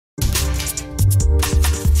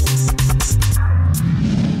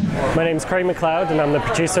My name's Craig McLeod and I'm the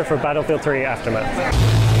producer for Battlefield 3 Aftermath.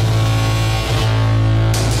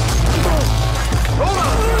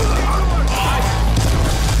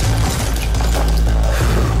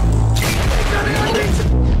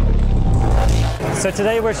 So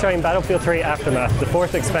today we're showing Battlefield 3 Aftermath, the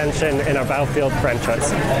 4th expansion in our Battlefield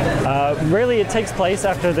franchise. Really it takes place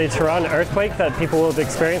after the Tehran earthquake that people will have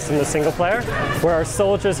experienced in the single player, where our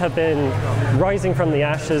soldiers have been rising from the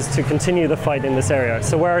ashes to continue the fight in this area.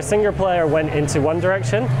 So where our single player went into one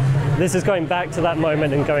direction, this is going back to that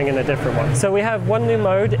moment and going in a different one. So we have one new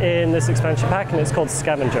mode in this expansion pack and it's called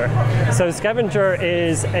Scavenger. So Scavenger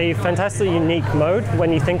is a fantastically unique mode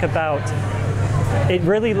when you think about it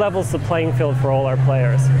really levels the playing field for all our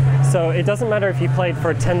players. So it doesn't matter if you played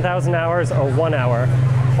for 10,000 hours or 1 hour,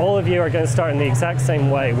 all of you are going to start in the exact same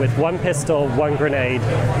way with one pistol, one grenade,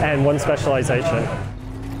 and one specialization.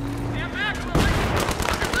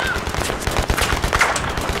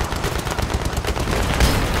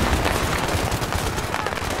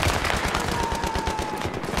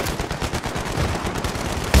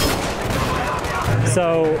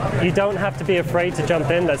 So you don't have to be afraid to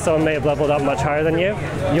jump in that someone may have leveled up much higher than you.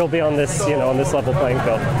 You'll be on this, on this level playing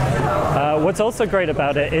field. What's also great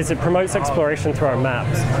about it is it promotes exploration through our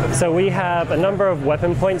maps. So we have a number of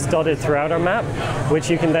weapon points dotted throughout our map, which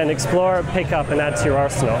you can then explore, pick up, and add to your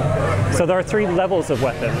arsenal. So there are 3 levels of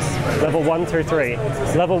weapons, level 1 through 3.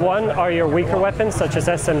 Level 1 are your weaker weapons, such as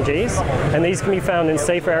SMGs, and these can be found in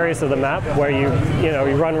safer areas of the map where you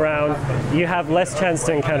run around, you have less chance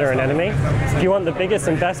to encounter an enemy. If you want the biggest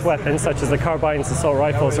and best weapons, such as the carbines, assault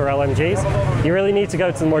rifles, or LMGs, you really need to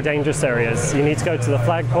go to the more dangerous areas. You need to go to the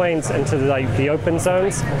flag points and to the open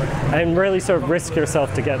zones, and really sort of risk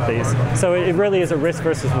yourself to get these. So it really is a risk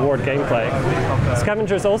versus reward gameplay.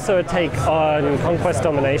 Scavenger is also a take on conquest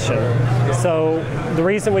domination. So the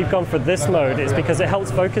reason we've gone for this mode is because it helps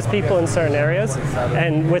focus people in certain areas,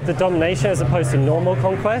 and with the domination as opposed to normal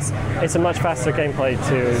conquest, it's a much faster gameplay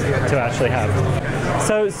to actually have.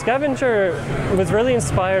 So Scavenger was really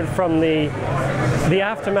inspired from the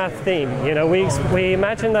Aftermath theme. We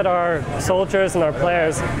imagine that our soldiers and our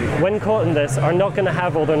players, when caught in this, are not going to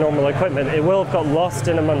have all their normal equipment. It will have got lost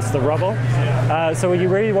in amongst the rubble. So we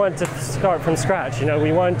really want to start from scratch.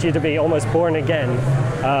 We want you to be almost born again,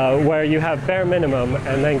 where you have bare minimum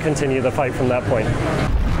and then continue the fight from that point.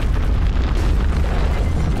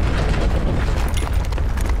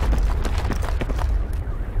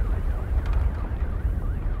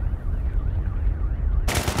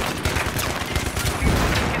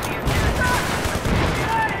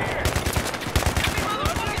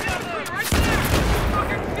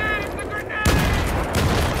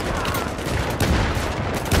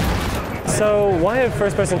 So why have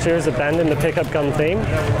first-person shooters abandoned the pickup gun theme?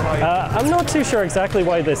 I'm not too sure exactly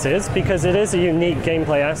why this is, because it is a unique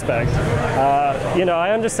gameplay aspect. I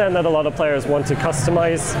understand that a lot of players want to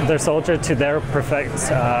customize their soldier to their perfect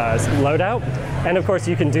loadout, and of course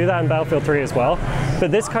you can do that in Battlefield 3 as well. But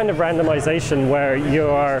this kind of randomization where you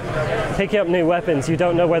are picking up new weapons, you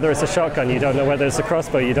don't know whether it's a shotgun, you don't know whether it's a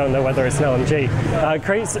crossbow, you don't know whether it's an LMG,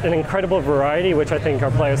 creates an incredible variety which I think our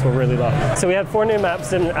players will really love. So we have 4 new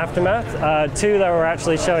maps in Aftermath, 2 that we're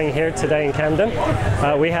actually showing here today in Camden.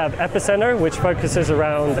 We have Epicenter, which focuses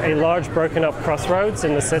around a large broken up crossroads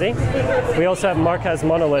in the city. We also have Marquez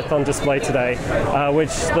Monolith on display today, which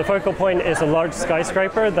the focal point is a large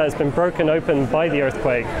skyscraper that has been broken open by the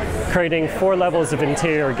earthquake, creating 4 levels of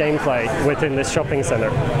interior gameplay within this shopping center.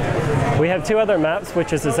 We have 2 other maps,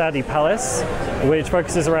 which is Azadi Palace, which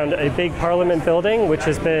focuses around a big parliament building which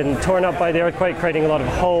has been torn up by the earthquake, creating a lot of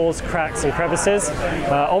holes, cracks, and crevices,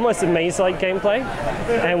 almost a maze-like gameplay.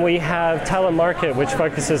 And we have Tala Market, which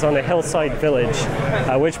focuses on a hillside village,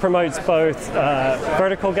 which promotes both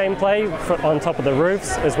vertical gameplay on top of the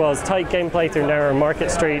roofs, as well as tight gameplay through narrow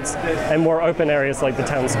market streets and more open areas like the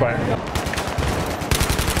town square.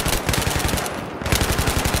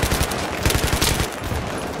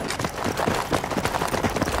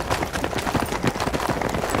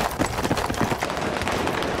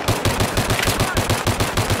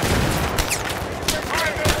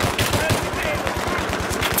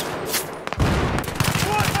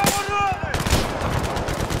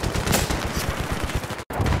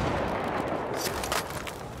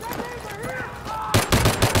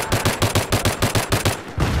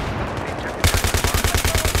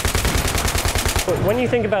 you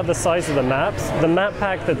think about the size of the maps, the map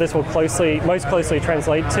pack that this will most closely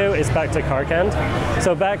translate to is back to Karkand.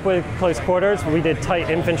 So back with close quarters, we did tight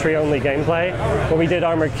infantry-only gameplay. When we did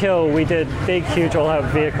armor kill, we did big, huge all-out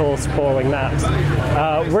vehicle-sprawling maps.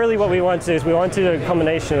 Really what we want to do is we want to do a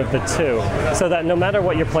combination of the two, so that no matter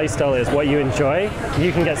what your playstyle is, what you enjoy,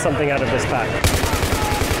 you can get something out of this pack.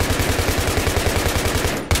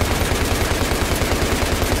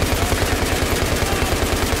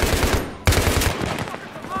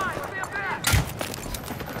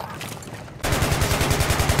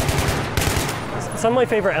 Some of my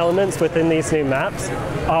favorite elements within these new maps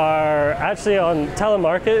are actually on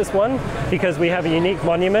Telemarket is one, because we have a unique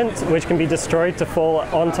monument which can be destroyed to fall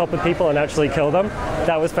on top of people and actually kill them.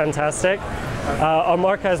 That was fantastic. On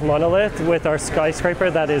Marquez Monolith with our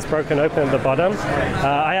skyscraper that is broken open at the bottom,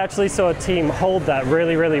 I actually saw a team hold that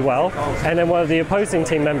really, really well, and then one of the opposing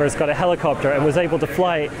team members got a helicopter and was able to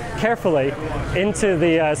fly carefully into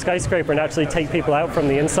the skyscraper and actually take people out from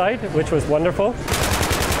the inside, which was wonderful.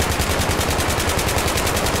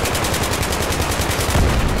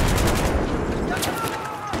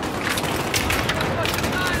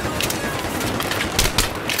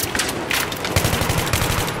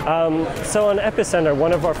 So on Epicenter,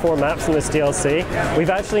 one of our 4 maps in this DLC, we've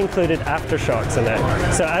actually included aftershocks in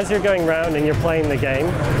it. So as you're going around and you're playing the game,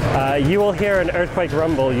 you will hear an earthquake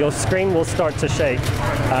rumble, your screen will start to shake.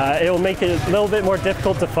 It will make it a little bit more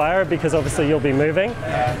difficult to fire because obviously you'll be moving.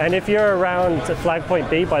 And if you're around Flag Point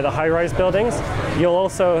B by the high-rise buildings, you'll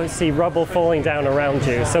also see rubble falling down around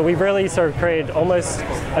you. So we've really sort of created almost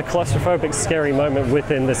a claustrophobic, scary moment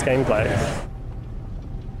within this gameplay.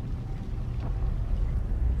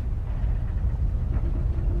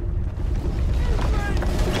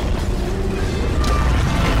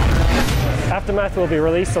 Aftermath will be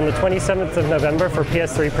released on the 27th of November for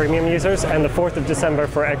PS3 premium users and the 4th of December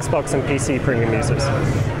for Xbox and PC premium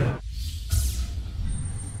users.